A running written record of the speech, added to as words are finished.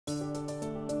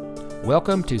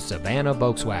Welcome to Savannah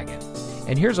Volkswagen.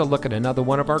 And here's a look at another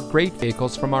one of our great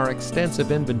vehicles from our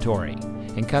extensive inventory,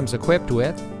 and comes equipped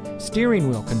with steering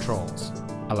wheel controls,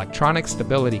 electronic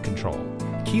stability control,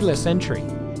 keyless entry,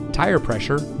 tire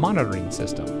pressure monitoring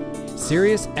system,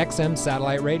 Sirius XM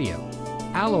satellite radio,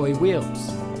 alloy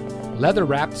wheels,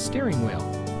 leather-wrapped steering wheel,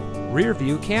 rear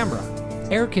view camera,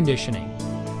 air conditioning,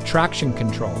 traction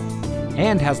control,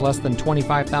 and has less than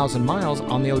 25,000 miles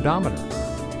on the odometer.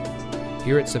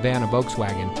 Here at Savannah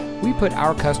Volkswagen, we put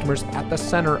our customers at the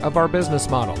center of our business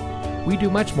model. We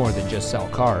do much more than just sell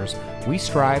cars. We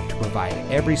strive to provide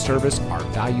every service our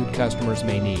valued customers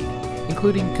may need,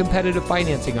 including competitive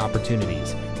financing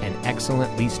opportunities and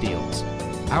excellent lease deals.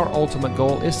 Our ultimate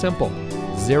goal is simple: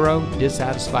 0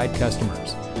 dissatisfied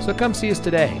customers. So come see us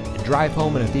today and drive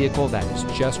home in a vehicle that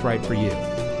is just right for you.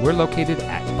 We're located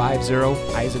at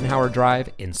 50 Eisenhower Drive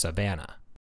in Savannah.